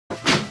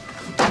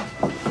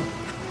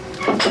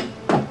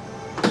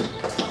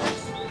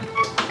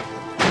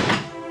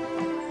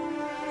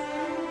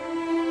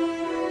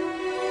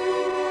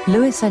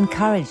Lewis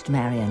encouraged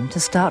Marion to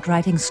start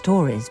writing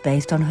stories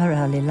based on her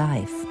early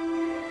life.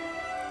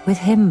 With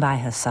him by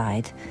her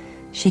side,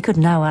 she could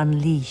now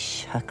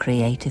unleash her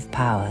creative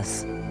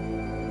powers.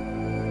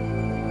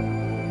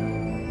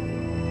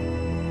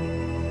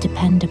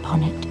 Depend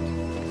upon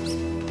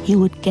it, you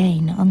would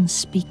gain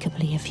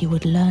unspeakably if you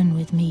would learn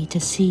with me to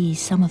see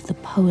some of the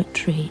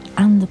poetry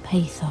and the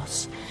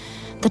pathos,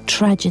 the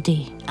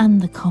tragedy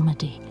and the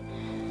comedy,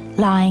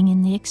 lying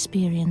in the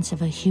experience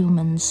of a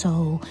human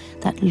soul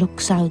that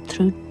looks out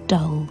through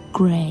dull,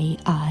 grey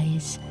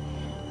eyes,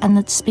 and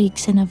that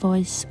speaks in a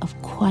voice of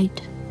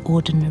quite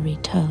ordinary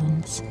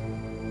tones.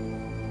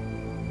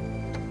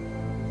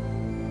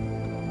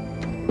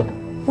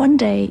 One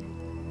day,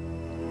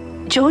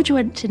 George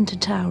went into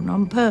town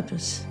on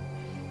purpose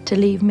to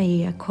leave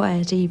me a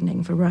quiet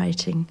evening for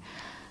writing.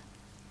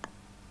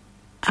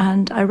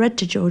 And I read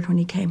to George when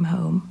he came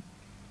home,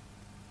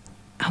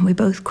 and we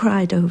both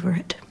cried over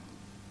it.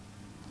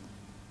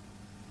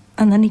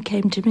 And then he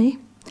came to me,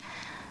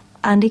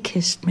 and he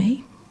kissed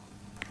me,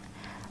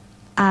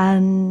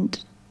 and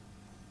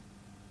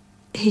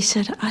he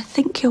said, "I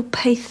think your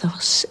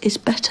pathos is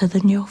better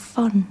than your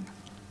fun."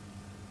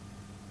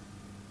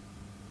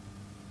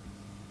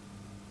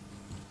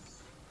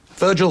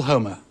 Virgil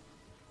Homer.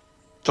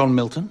 John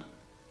Milton.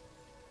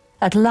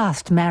 At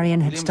last, Marion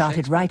had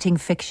started writing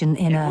fiction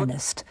in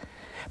earnest,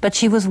 but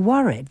she was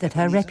worried that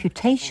her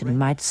reputation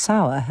might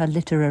sour her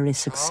literary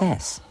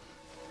success.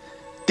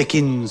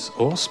 Dickens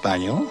or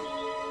Spaniel.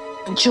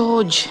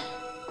 George.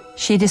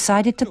 She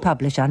decided to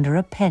publish under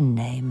a pen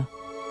name.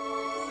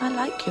 I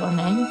like your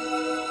name.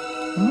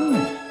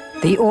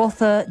 The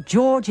author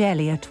George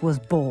Eliot was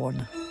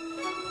born.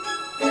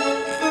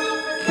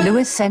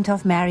 Lewis sent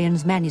off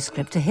Marion's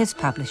manuscript to his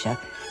publisher,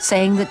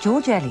 saying that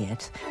George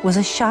Eliot was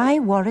a shy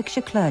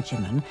Warwickshire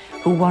clergyman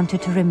who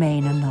wanted to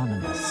remain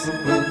anonymous.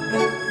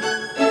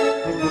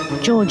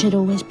 George had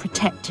always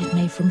protected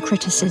me from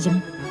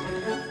criticism.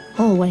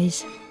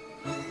 Always.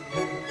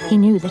 He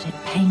knew that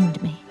it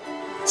pained me,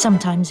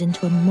 sometimes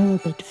into a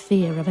morbid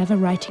fear of ever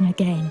writing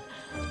again.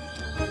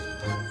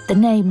 The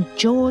name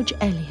George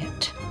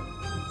Eliot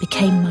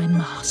became my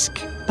mask,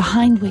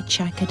 behind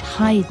which I could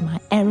hide my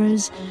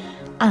errors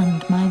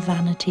and my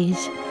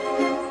vanities.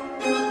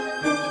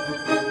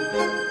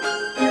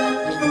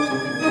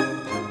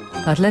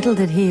 But little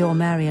did he or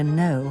Marion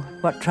know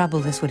what trouble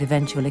this would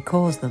eventually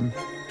cause them.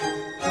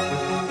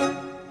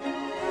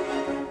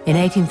 In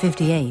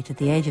 1858, at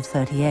the age of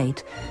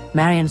 38,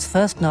 Marion's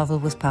first novel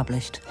was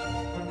published.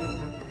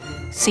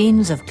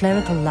 Scenes of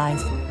Clerical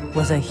Life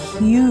was a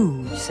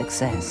huge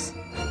success.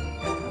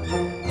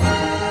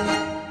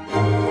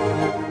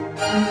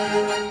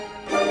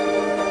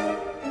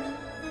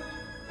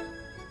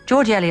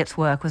 George Eliot's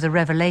work was a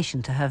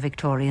revelation to her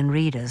Victorian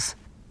readers.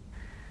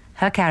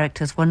 Her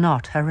characters were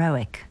not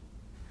heroic.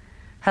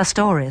 Her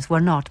stories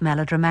were not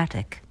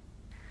melodramatic.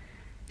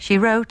 She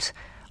wrote,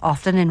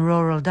 often in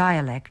rural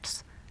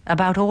dialects,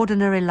 about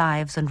ordinary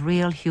lives and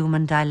real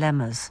human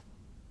dilemmas.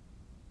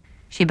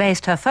 She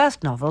based her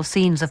first novel,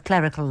 Scenes of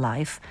Clerical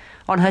Life,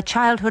 on her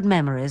childhood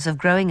memories of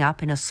growing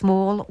up in a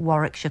small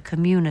Warwickshire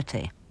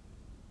community.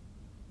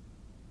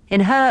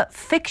 In her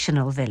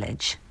fictional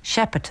village,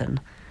 Shepperton,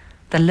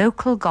 the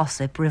local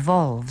gossip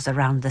revolves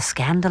around the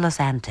scandalous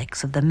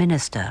antics of the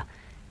minister,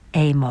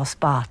 Amos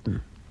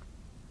Barton.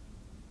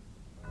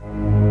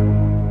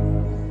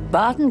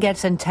 Barton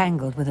gets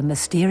entangled with a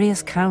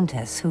mysterious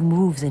countess who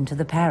moves into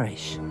the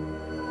parish.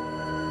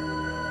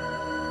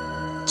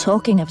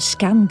 Talking of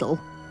scandal,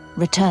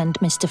 returned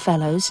Mr.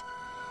 Fellows,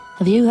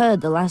 have you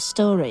heard the last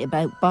story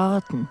about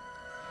Barton?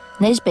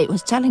 Nisbet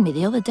was telling me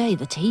the other day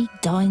that he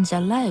dines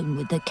alone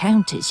with the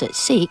Countess at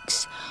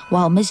 6,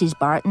 while Mrs.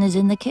 Barton is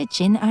in the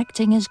kitchen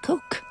acting as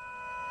cook.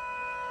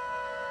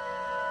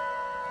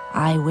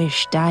 I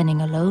wish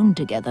dining alone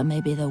together may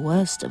be the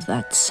worst of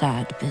that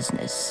sad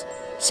business,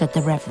 said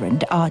the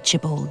Reverend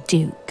Archibald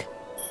Duke.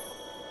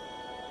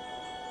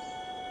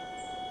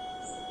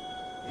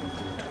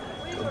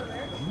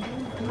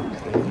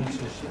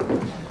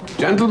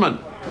 Gentlemen,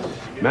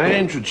 may I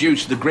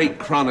introduce the great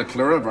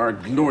chronicler of our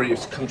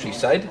glorious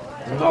countryside,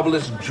 the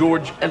novelist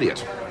George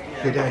Eliot.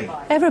 Good day.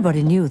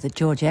 Everybody knew that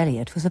George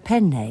Eliot was a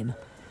pen name,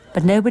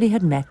 but nobody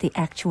had met the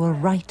actual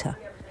writer.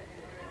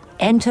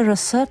 Enter a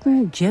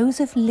certain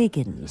Joseph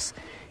Liggins,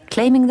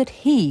 claiming that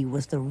he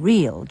was the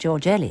real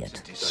George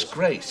Eliot.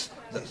 Disgrace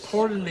that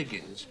poor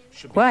Liggins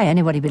should... Why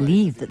anybody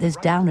believed that this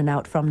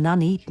down-and-out from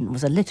Nuneaton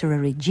was a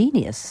literary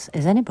genius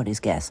is anybody's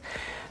guess,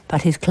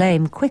 but his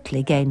claim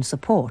quickly gained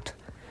support.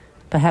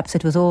 Perhaps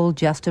it was all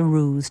just a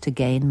ruse to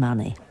gain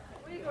money.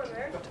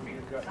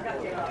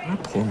 Our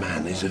poor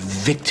man is a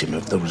victim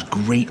of those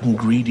great and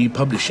greedy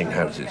publishing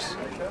houses.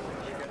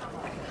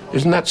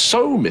 Isn't that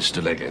so,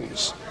 Mr.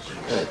 Liggins?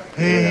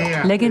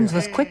 Liggins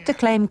was quick to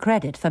claim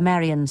credit for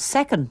Marion's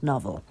second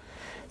novel.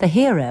 The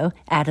hero,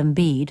 Adam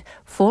Bede,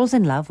 falls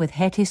in love with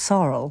Hetty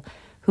Sorrel,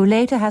 who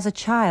later has a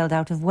child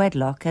out of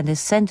wedlock and is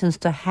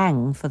sentenced to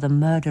hang for the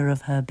murder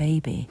of her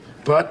baby.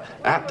 But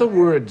at the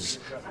words,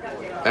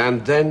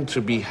 "and then to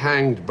be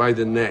hanged by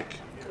the neck,"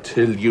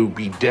 till you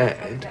be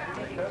dead,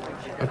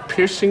 a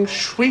piercing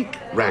shriek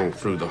rang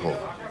through the hall.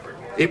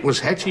 It was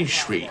Hetty's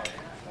shriek.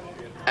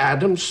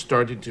 Adam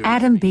started to...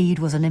 Adam Bede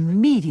was an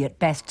immediate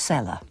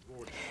bestseller.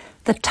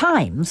 The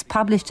Times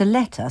published a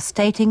letter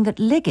stating that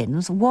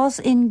Liggins was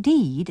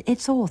indeed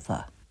its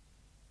author.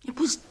 It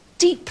was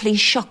deeply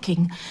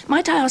shocking.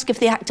 Might I ask if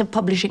the act of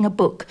publishing a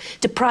book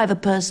deprive a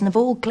person of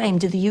all claim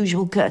to the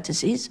usual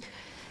courtesies?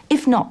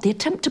 If not, the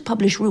attempt to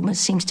publish rumours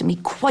seems to me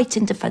quite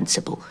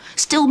indefensible.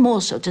 Still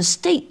more so to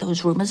state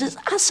those rumours as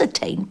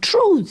ascertained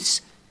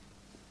truths.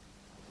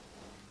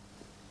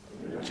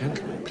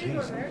 Gentlemen,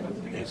 please.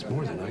 It's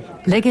more than I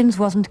can... Liggins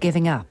wasn't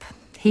giving up.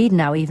 He'd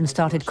now even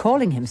started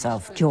calling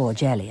himself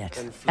George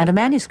Eliot, and a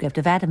manuscript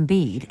of Adam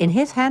Bede, in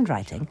his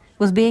handwriting,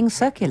 was being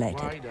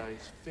circulated.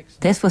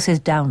 This was his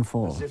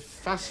downfall.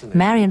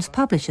 Marian's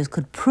publishers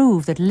could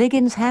prove that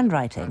Liggins'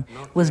 handwriting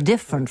was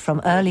different from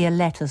earlier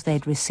letters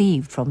they'd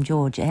received from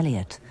George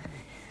Eliot.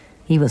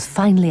 He was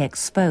finally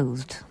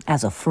exposed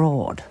as a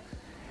fraud.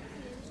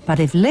 But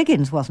if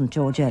Liggins wasn't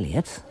George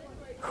Eliot,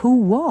 who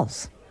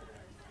was?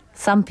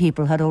 Some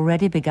people had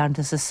already begun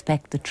to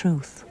suspect the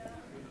truth.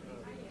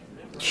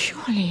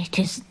 Surely it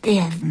is the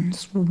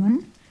Evans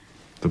woman.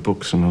 The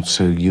books are not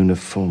so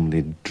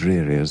uniformly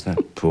dreary as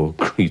that poor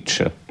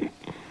creature.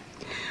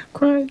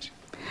 Quite.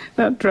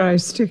 That dry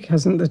stick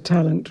hasn't the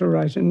talent to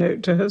write a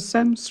note to her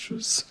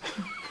seamstress.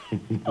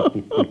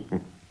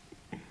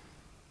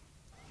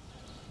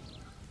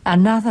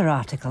 Another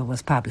article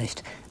was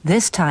published,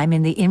 this time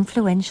in the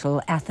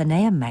influential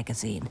Athenaeum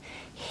magazine,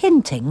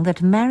 hinting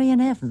that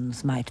Marian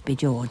Evans might be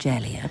George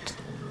Eliot.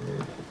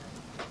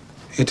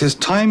 It is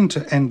time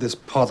to end this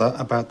pother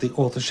about the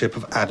authorship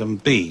of Adam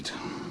Bede.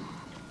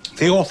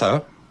 The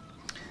author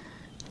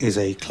is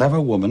a clever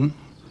woman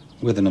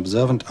with an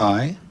observant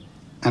eye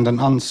and an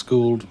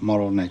unschooled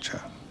moral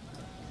nature.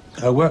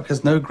 Her work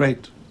has no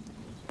great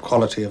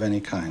quality of any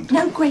kind.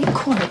 No great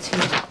quality.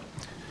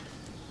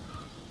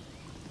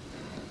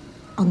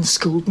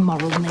 Unschooled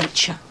moral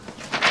nature.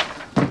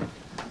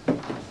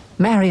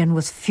 Marian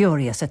was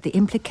furious at the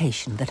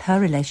implication that her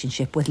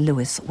relationship with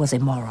Lewis was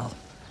immoral.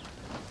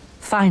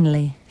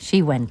 Finally,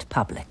 she went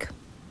public.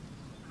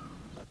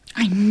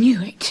 I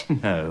knew it.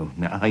 No,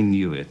 I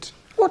knew it.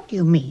 What do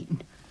you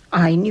mean?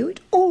 I knew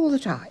it all the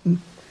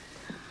time.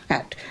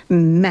 That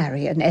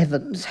Marian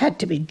Evans had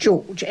to be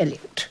George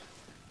Eliot.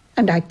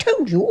 And I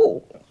told you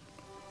all.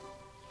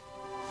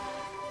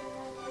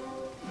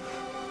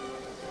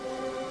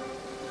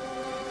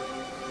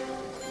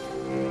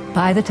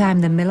 By the time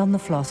The Mill on the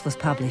Floss was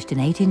published in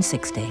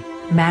 1860,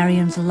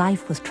 Marian's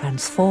life was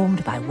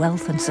transformed by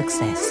wealth and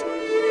success.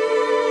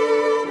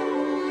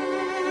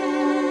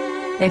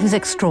 It was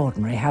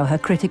extraordinary how her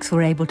critics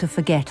were able to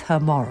forget her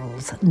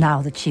morals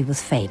now that she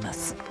was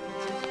famous.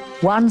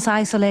 Once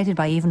isolated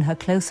by even her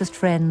closest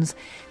friends,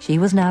 she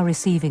was now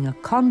receiving a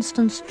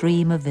constant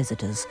stream of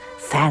visitors,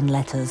 fan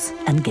letters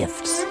and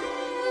gifts.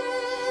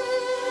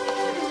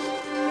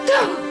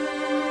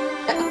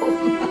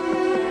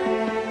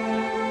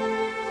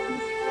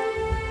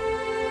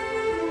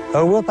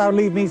 Oh, wilt thou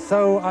leave me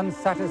so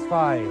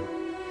unsatisfied?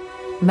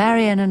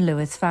 Marian and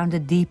Lewis found a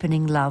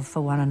deepening love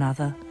for one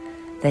another.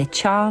 They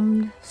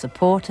charmed,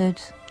 supported,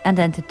 and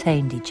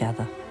entertained each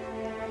other.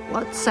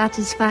 What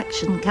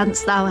satisfaction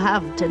canst thou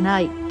have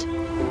tonight?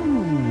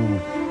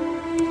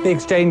 The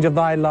exchange of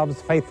thy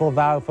love's faithful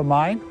vow for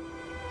mine?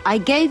 I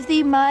gave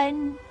thee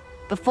mine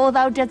before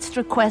thou didst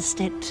request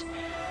it.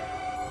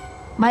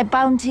 My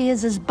bounty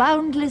is as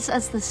boundless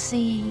as the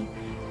sea,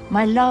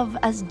 my love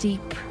as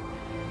deep.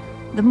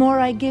 The more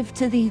I give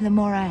to thee, the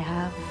more I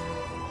have,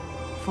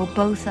 for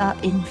both are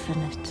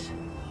infinite.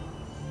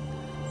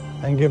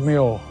 Then give me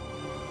all.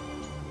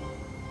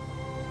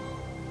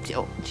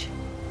 George,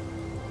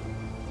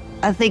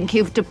 I think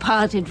you've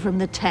departed from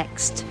the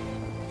text.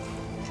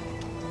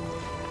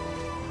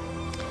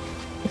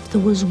 If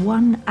there was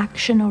one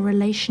action or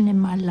relation in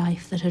my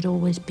life that had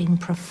always been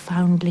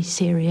profoundly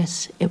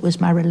serious, it was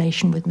my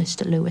relation with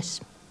Mr.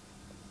 Lewis.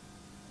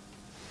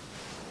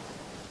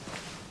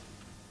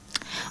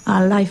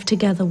 Our life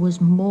together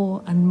was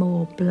more and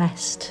more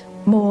blessed,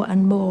 more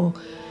and more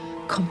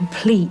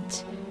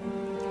complete.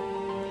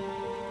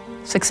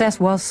 Success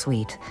was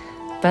sweet,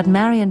 but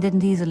Marian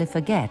didn't easily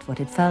forget what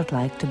it felt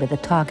like to be the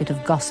target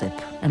of gossip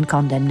and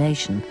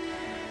condemnation.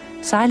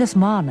 Silas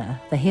Marner,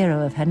 the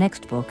hero of her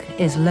next book,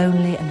 is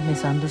lonely and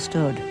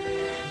misunderstood,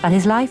 but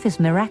his life is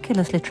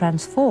miraculously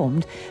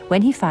transformed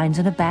when he finds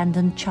an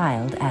abandoned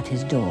child at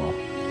his door.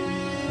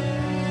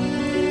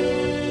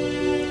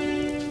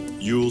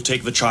 You'll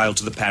take the child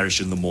to the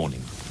parish in the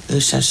morning. Who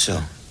says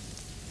so?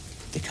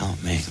 They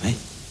can't make me.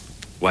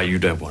 Why, you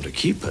don't want to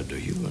keep her, do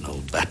you? An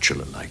old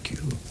bachelor like you.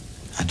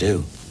 I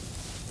do.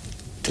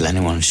 Till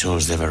anyone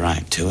shows they've a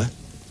right to her.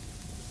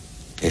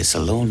 It's a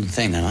lone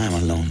thing, and I'm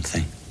a lone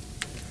thing.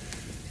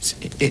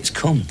 It's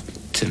come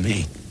to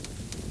me.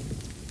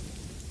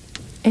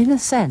 In a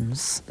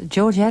sense,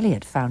 George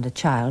Eliot found a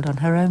child on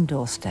her own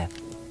doorstep.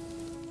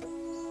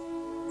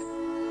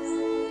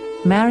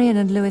 Marion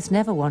and Louis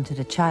never wanted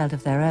a child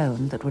of their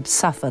own that would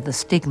suffer the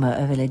stigma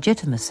of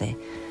illegitimacy.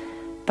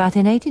 But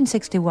in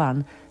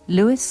 1861,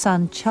 Louis'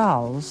 son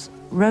Charles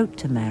wrote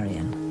to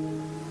Marion.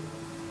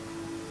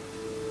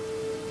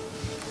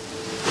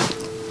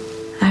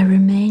 I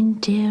remain,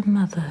 dear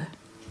mother,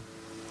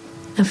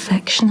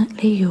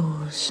 affectionately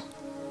yours,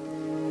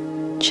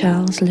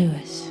 Charles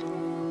Lewis.